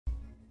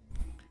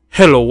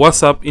Hello,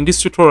 what's up? In this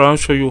tutorial I'll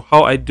show you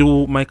how I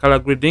do my color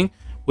grading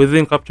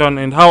within Capture One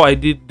and how I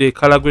did the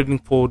color grading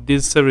for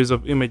this series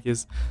of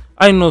images.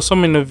 I know so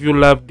many of you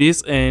love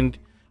this, and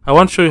I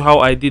want to show you how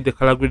I did the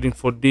color grading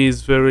for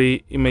these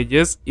very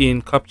images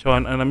in Capture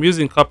One, and I'm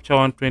using Capture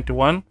One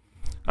 21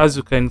 as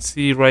you can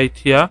see right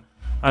here.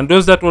 And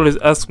those that always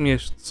ask me a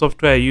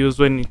software I use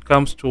when it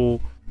comes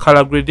to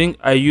color grading,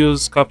 I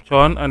use Capture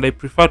One, and I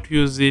prefer to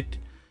use it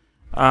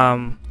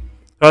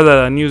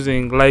rather than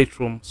using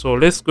Lightroom. So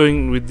let's go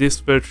in with this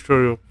very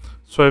tutorial.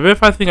 So the very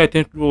first thing I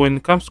tend to do when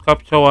it comes to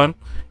Capture One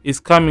is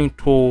coming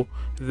to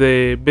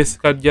the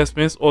basic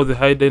adjustments or the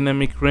high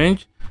dynamic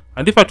range.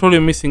 And if at all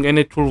you're missing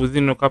any tool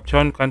within your Capture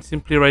One, you can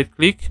simply right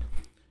click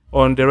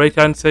on the right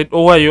hand side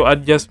or where your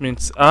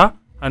adjustments are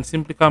and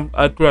simply come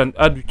add tool and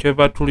add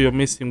whichever tool you're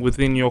missing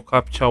within your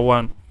Capture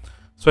One.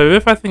 So the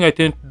very first thing I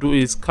tend to do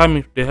is come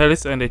into the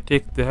highlights, and I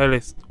take the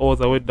highlights all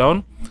the way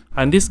down,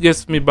 and this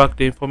gets me back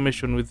the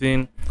information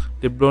within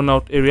the blown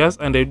out areas.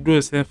 And I do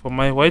the same for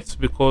my whites,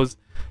 because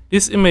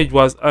this image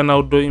was an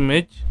outdoor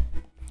image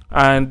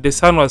and the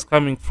sun was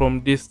coming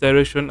from this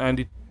direction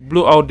and it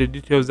blew out the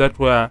details that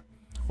were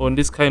on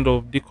this kind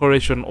of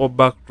decoration or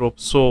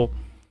backdrop. So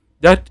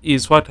that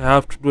is what I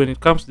have to do when it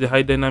comes to the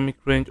high dynamic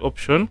range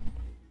option.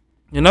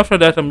 And after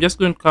that, I'm just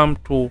going to come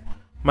to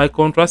my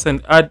contrast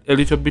and add a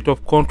little bit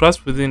of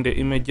contrast within the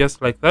image,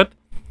 just like that.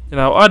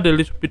 And I'll add a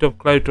little bit of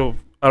clarity of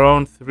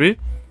around 3,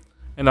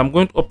 and I'm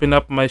going to open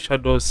up my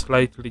shadows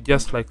slightly,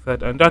 just like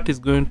that, and that is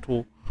going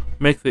to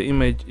make the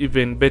image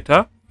even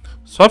better.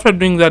 So after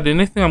doing that, the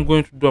next thing I'm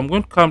going to do, I'm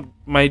going to come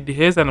my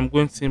dehaze and I'm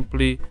going to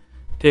simply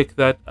take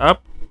that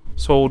up.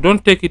 So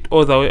don't take it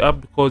all the way up,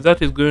 because that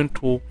is going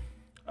to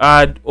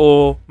add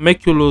or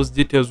make you lose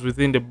details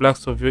within the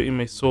blacks of your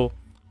image. So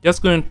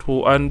just going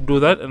to undo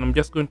that, and I'm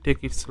just going to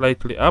take it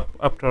slightly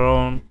up to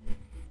around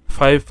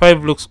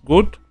 5 looks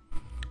good.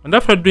 And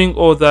after doing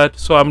all that,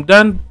 so I'm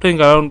done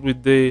playing around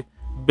with the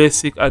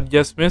basic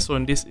adjustments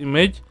on this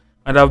image,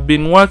 and I've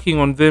been working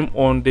on them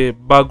on the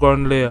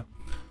background layer.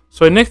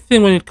 So the next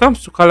thing when it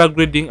comes to color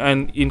grading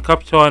and in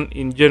Capture One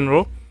in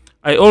general,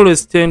 I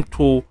always tend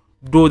to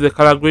do the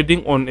color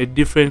grading on a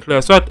different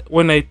layer, so that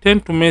when I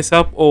tend to mess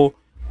up or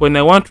when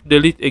I want to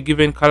delete a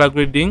given color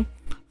grading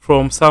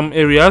from some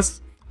areas,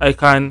 I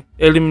can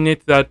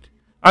eliminate that,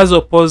 as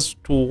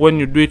opposed to when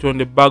you do it on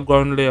the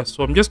background layer.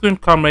 So I'm just going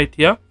to come right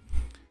here,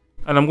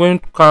 and I'm going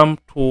to come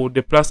to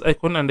the plus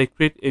icon, and I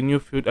create a new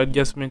field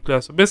adjustment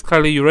layer. So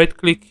basically you right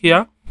click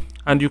here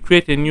and you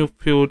create a new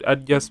field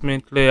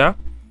adjustment layer,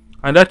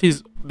 and that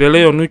is the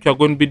layer on which you're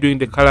going to be doing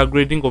the color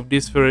grading of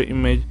this very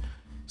image.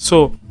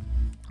 So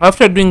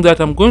after doing that,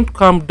 I'm going to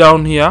come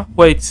down here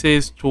where it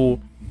says to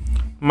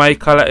my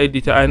color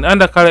editor, and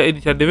under color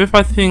editor, the very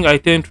first thing I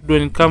tend to do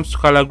when it comes to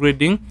color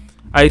grading,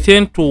 I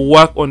tend to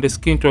work on the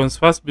skin tones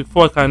first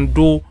before I can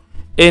do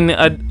any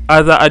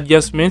other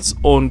adjustments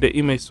on the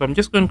image. So I'm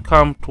just going to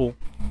come to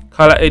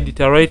color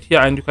editor right here,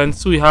 and you can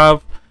see we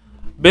have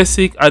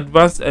basic,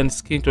 advanced, and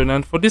skin tone.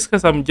 And for this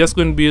case, I'm just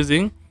going to be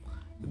using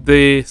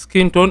the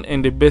skin tone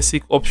and the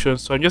basic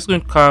options. So I'm just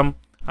going to come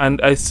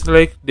and I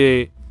select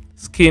the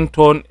skin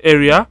tone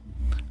area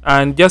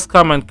and just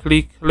come and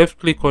left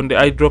click on the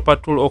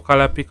eyedropper tool or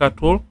color picker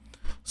tool.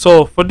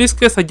 So for this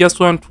case, I just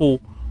want to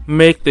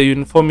make the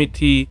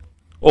uniformity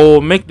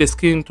or make the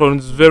skin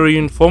tones very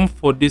uniform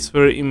for this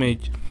very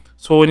image.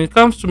 So when it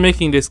comes to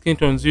making the skin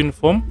tones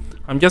uniform,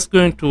 I'm just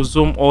going to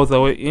zoom all the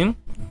way in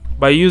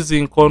by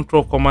using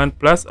Ctrl Command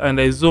Plus,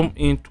 and I zoom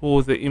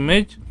into the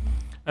image,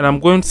 and I'm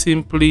going to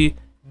simply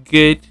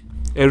get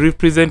a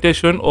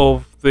representation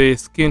of the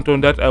skin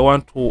tone that I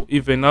want to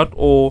even out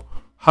or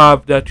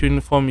have that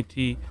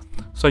uniformity.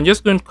 So I'm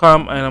just going to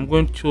come and I'm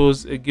going to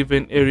choose a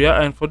given area,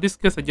 and for this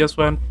case I just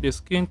want the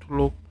skin to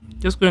look,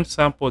 just going to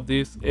sample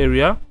this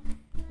area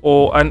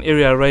or an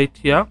area right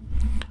here.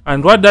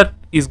 And what that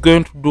is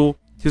going to do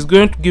is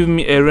going to give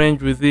me a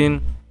range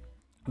within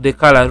the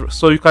color.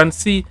 So you can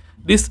see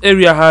this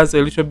area has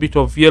a little bit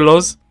of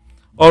yellows,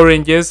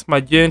 oranges,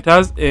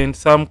 magentas, and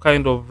some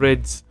kind of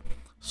reds.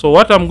 So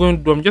what I'm going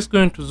to do, I'm just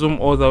going to zoom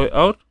all the way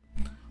out.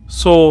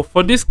 So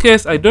for this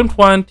case, I don't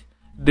want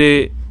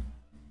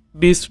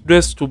this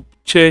dress to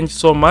change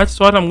so much.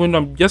 So what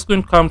I'm just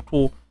going to come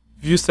to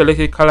view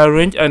selected color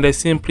range, and I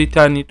simply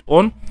turn it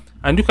on,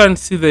 and you can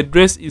see the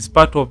dress is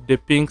part of the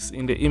pinks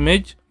in the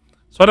image.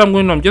 So what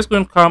I'm just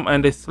going to come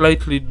and I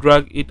slightly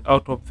drag it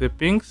out of the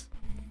pinks,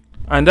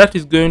 and that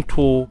is going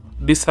to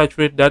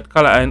desaturate that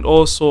color and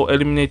also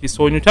eliminate it.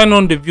 So when you turn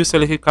on the view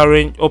selected color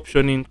range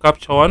option in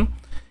Capture One,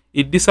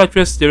 it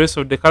desaturates the rest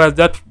of the colors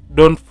that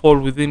don't fall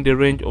within the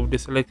range of the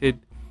selected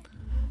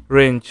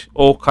range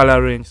or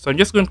color range. So I'm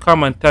just going to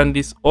come and turn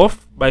this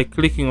off by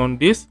clicking on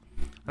this,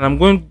 and I'm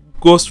going to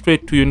go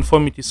straight to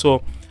uniformity.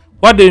 So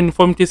what the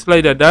uniformity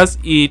slider does,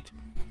 it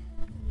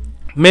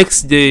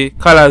makes the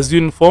colors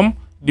uniform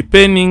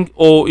depending,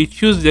 or it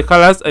chooses the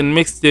colors and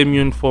makes them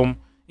uniform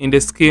in the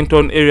skin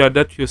tone area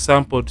that you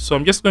sampled. So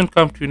I'm just going to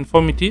come to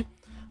uniformity,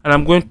 and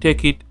I'm going to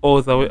take it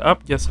all the way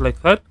up just like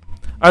that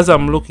as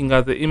I'm looking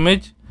at the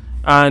image.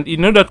 And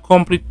in order to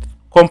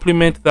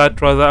complement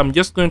that, rather, I'm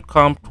just going to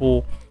come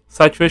to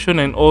saturation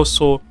and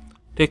also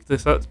take the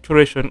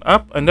saturation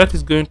up, and that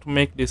is going to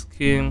make the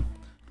skin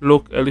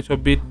look a little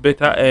bit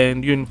better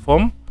and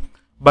uniform.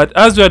 But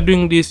as we are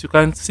doing this, you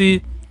can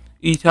see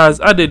it has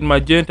added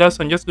magenta,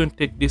 so I'm just going to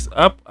take this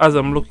up as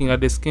I'm looking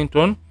at the skin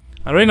tone,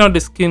 and right now the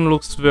skin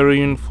looks very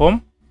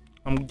uniform.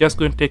 I'm just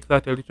going to take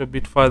that a little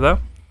bit further.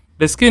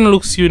 The skin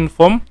looks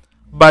uniform,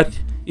 but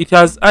it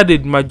has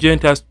added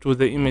magentas to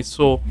the image.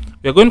 So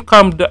we're going to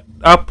come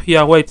up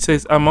here where it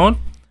says amount,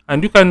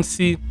 and you can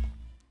see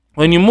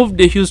when you move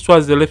the hues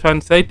towards the left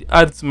hand side, it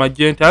adds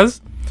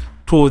magentas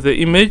to the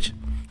image,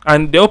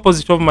 and the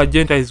opposite of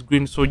magenta is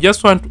green. So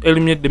just want to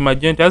eliminate the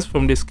magentas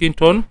from the skin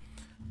tone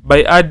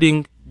by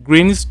adding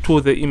greens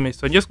to the image.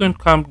 So I'm just going to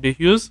come to the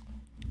hues,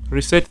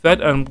 reset that,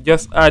 and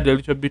just add a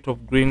little bit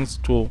of greens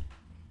to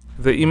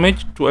the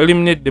image to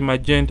eliminate the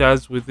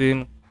magentas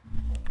within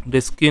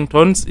the skin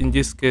tones in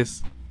this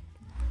case.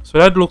 So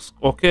that looks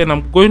okay, and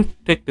I'm going to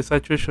take the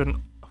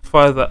saturation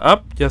further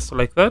up just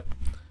like that,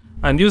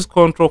 and use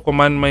Ctrl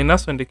Command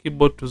minus on the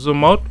keyboard to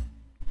zoom out.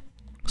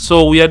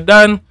 So we are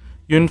done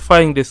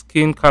unifying the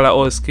skin color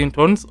or skin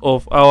tones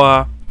of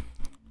our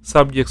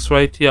subjects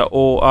right here,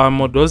 or our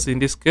models in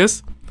this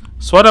case.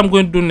 So what I'm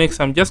going to do next,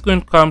 I'm just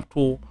going to come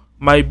to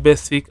my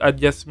basic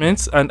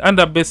adjustments, and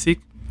under basic,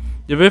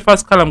 the very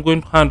first color I'm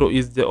going to handle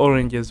is the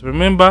oranges.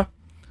 Remember,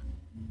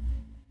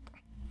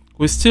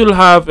 we still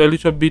have a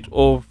little bit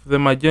of the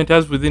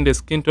magentas within the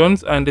skin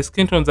tones, and the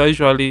skin tones are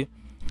usually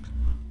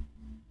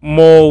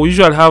more, we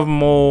usually have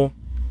more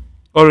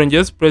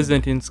oranges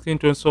present in skin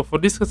tones. So for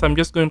this case, I'm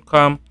just going to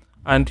come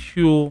and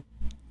hue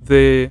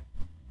the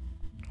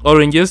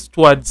oranges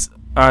towards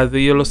the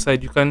yellow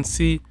side. You can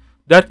see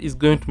that is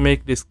going to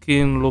make the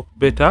skin look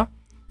better.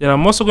 Then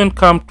I'm also going to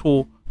come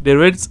to the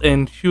reds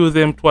and hue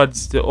them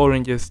towards the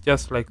oranges,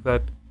 just like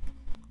that,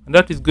 and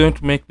that is going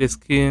to make the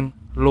skin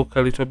look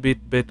a little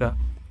bit better.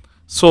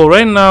 So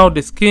right now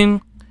the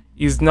skin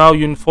is now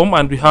uniform,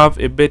 and we have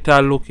a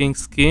better looking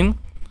skin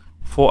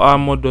for our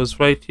models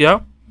right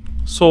here.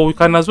 So we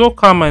can as well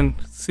come and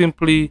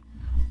simply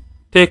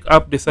take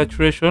up the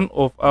saturation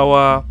of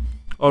our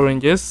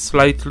oranges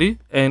slightly,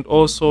 and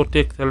also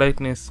take the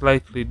lightness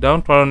slightly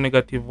down to around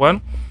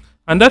 -1,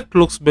 and that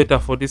looks better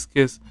for this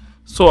case.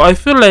 So I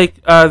feel like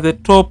the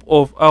top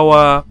of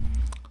our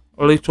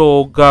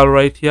little girl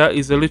right here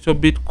is a little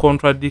bit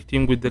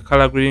contradicting with the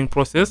color grading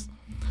process.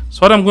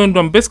 So what I'm going to do,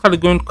 I'm basically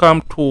going to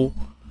come to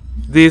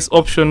this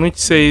option which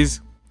says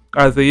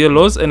the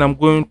yellows, and I'm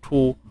going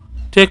to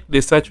take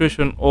the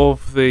saturation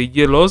of the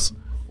yellows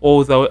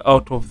all the way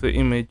out of the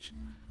image,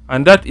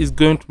 and that is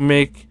going to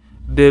make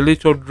the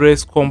little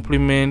dress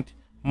complement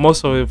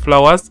most of the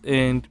flowers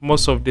and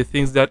most of the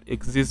things that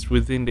exist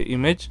within the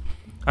image,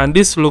 and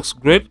this looks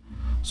great.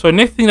 So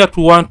next thing that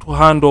we want to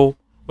handle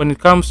when it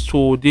comes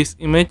to this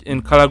image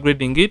and color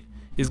grading it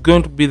is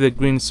going to be the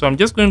green. So I'm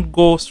just going to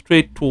go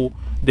straight to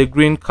the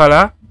green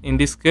color in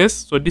this case.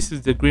 So this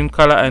is the green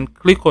color, and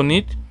click on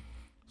it.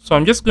 So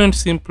I'm just going to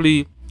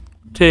simply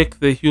take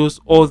the hues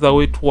all the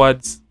way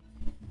towards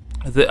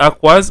the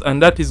aquas,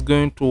 and that is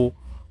going to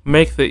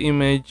make the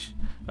image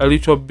a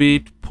little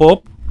bit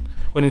pop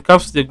when it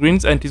comes to the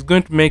greens, and it's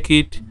going to make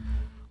it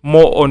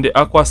more on the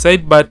aqua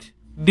side, but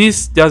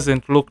this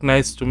doesn't look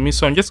nice to me.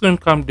 So I'm just going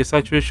to come to the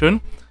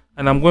saturation,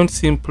 and I'm going to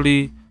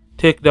simply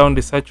take down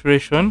the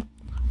saturation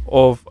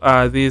of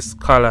this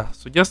color.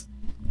 So just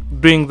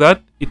doing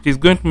that, it is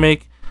going to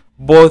make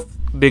both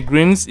the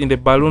greens in the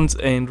balloons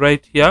and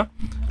right here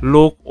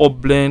look or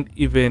blend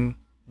even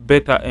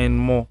better and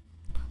more.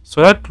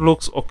 So that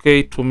looks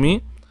okay to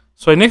me.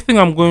 So the next thing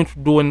I'm going to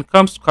do when it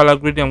comes to color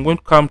grading, I'm going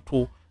to come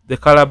to the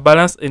color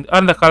balance, and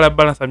under color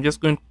balance, I'm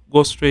just going to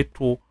go straight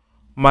to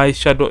my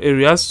shadow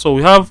areas. So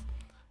we have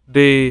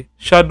the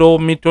shadow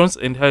midtones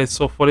and highlights.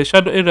 So for the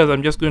shadow areas,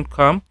 I'm just going to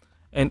come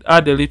and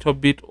add a little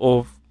bit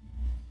of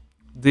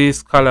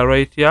this color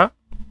right here,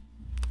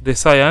 the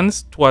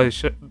cyans,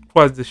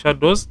 towards the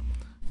shadows,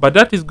 but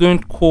that is going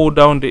to cool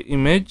down the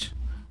image.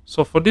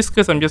 So for this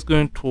case, I'm just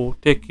going to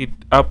take it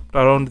up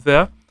around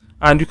there,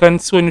 and you can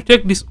see when you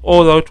take this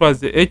all the way towards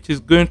the edge, is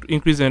going to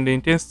increase on the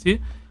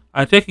intensity,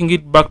 and taking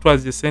it back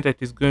towards the center, it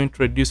is going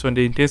to reduce on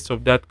the intensity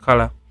of that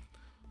color.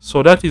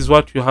 So that is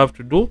what you have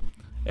to do.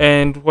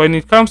 And when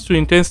it comes to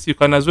intensity, you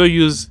can as well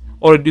use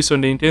or reduce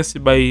on the intensity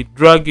by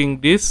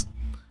dragging this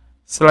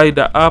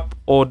slider up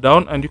or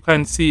down, and you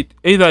can see it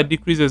either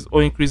decreases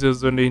or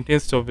increases on the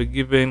intensity of a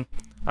given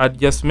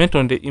adjustment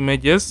on the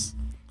images,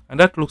 and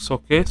that looks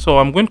okay. So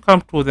I'm going to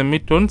come to the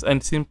midtones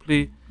and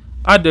simply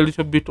add a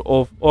little bit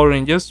of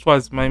oranges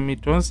towards my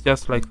midtones,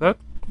 just like that,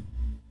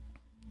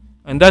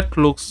 and that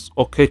looks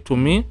okay to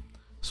me.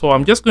 So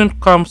I'm just going to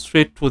come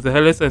straight to the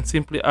highlights and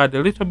simply add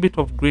a little bit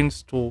of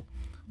greens to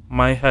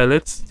my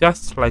highlights,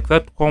 just like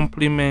that,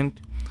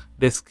 complement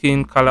the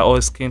skin color or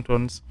skin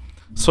tones.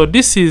 So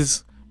this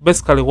is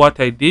basically what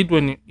I did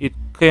when it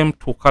came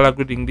to color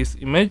grading this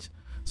image.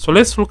 So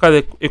let's look at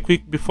a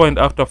quick before and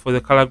after for the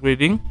color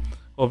grading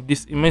of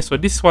this image. So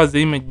this was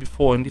the image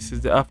before, and this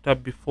is the after,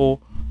 before,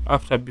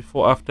 after,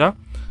 before, after.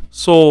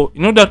 So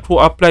in order to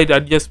apply the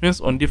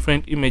adjustments on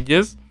different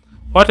images,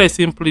 what I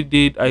simply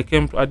did, I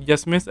came to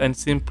adjustments and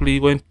simply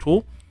went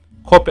to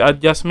copy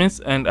adjustments,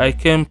 and I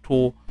came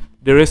to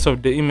the rest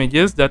of the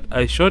images that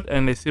I shot,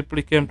 and I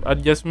simply came to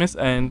adjustments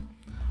and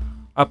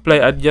apply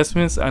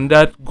adjustments, and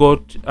that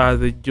got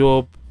the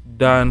job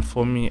done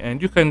for me.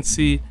 And you can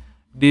see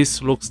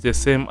this looks the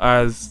same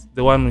as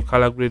the one we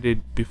color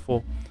graded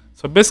before.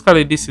 So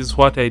basically this is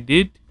what I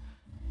did,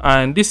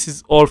 and this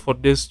is all for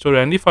this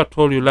tutorial. And if at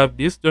all you love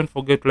this, don't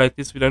forget to like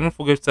this video, and don't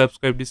forget to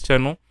subscribe this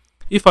channel.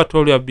 If at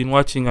all you have been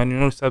watching and you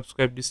not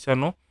subscribe this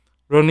channel,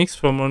 Ronix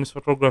from Ronix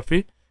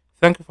Photography,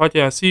 thank you for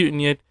watching, and see you in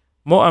yet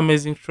more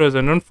amazing tutorials.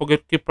 And don't forget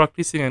to keep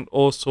practicing and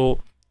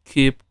also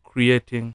keep creating.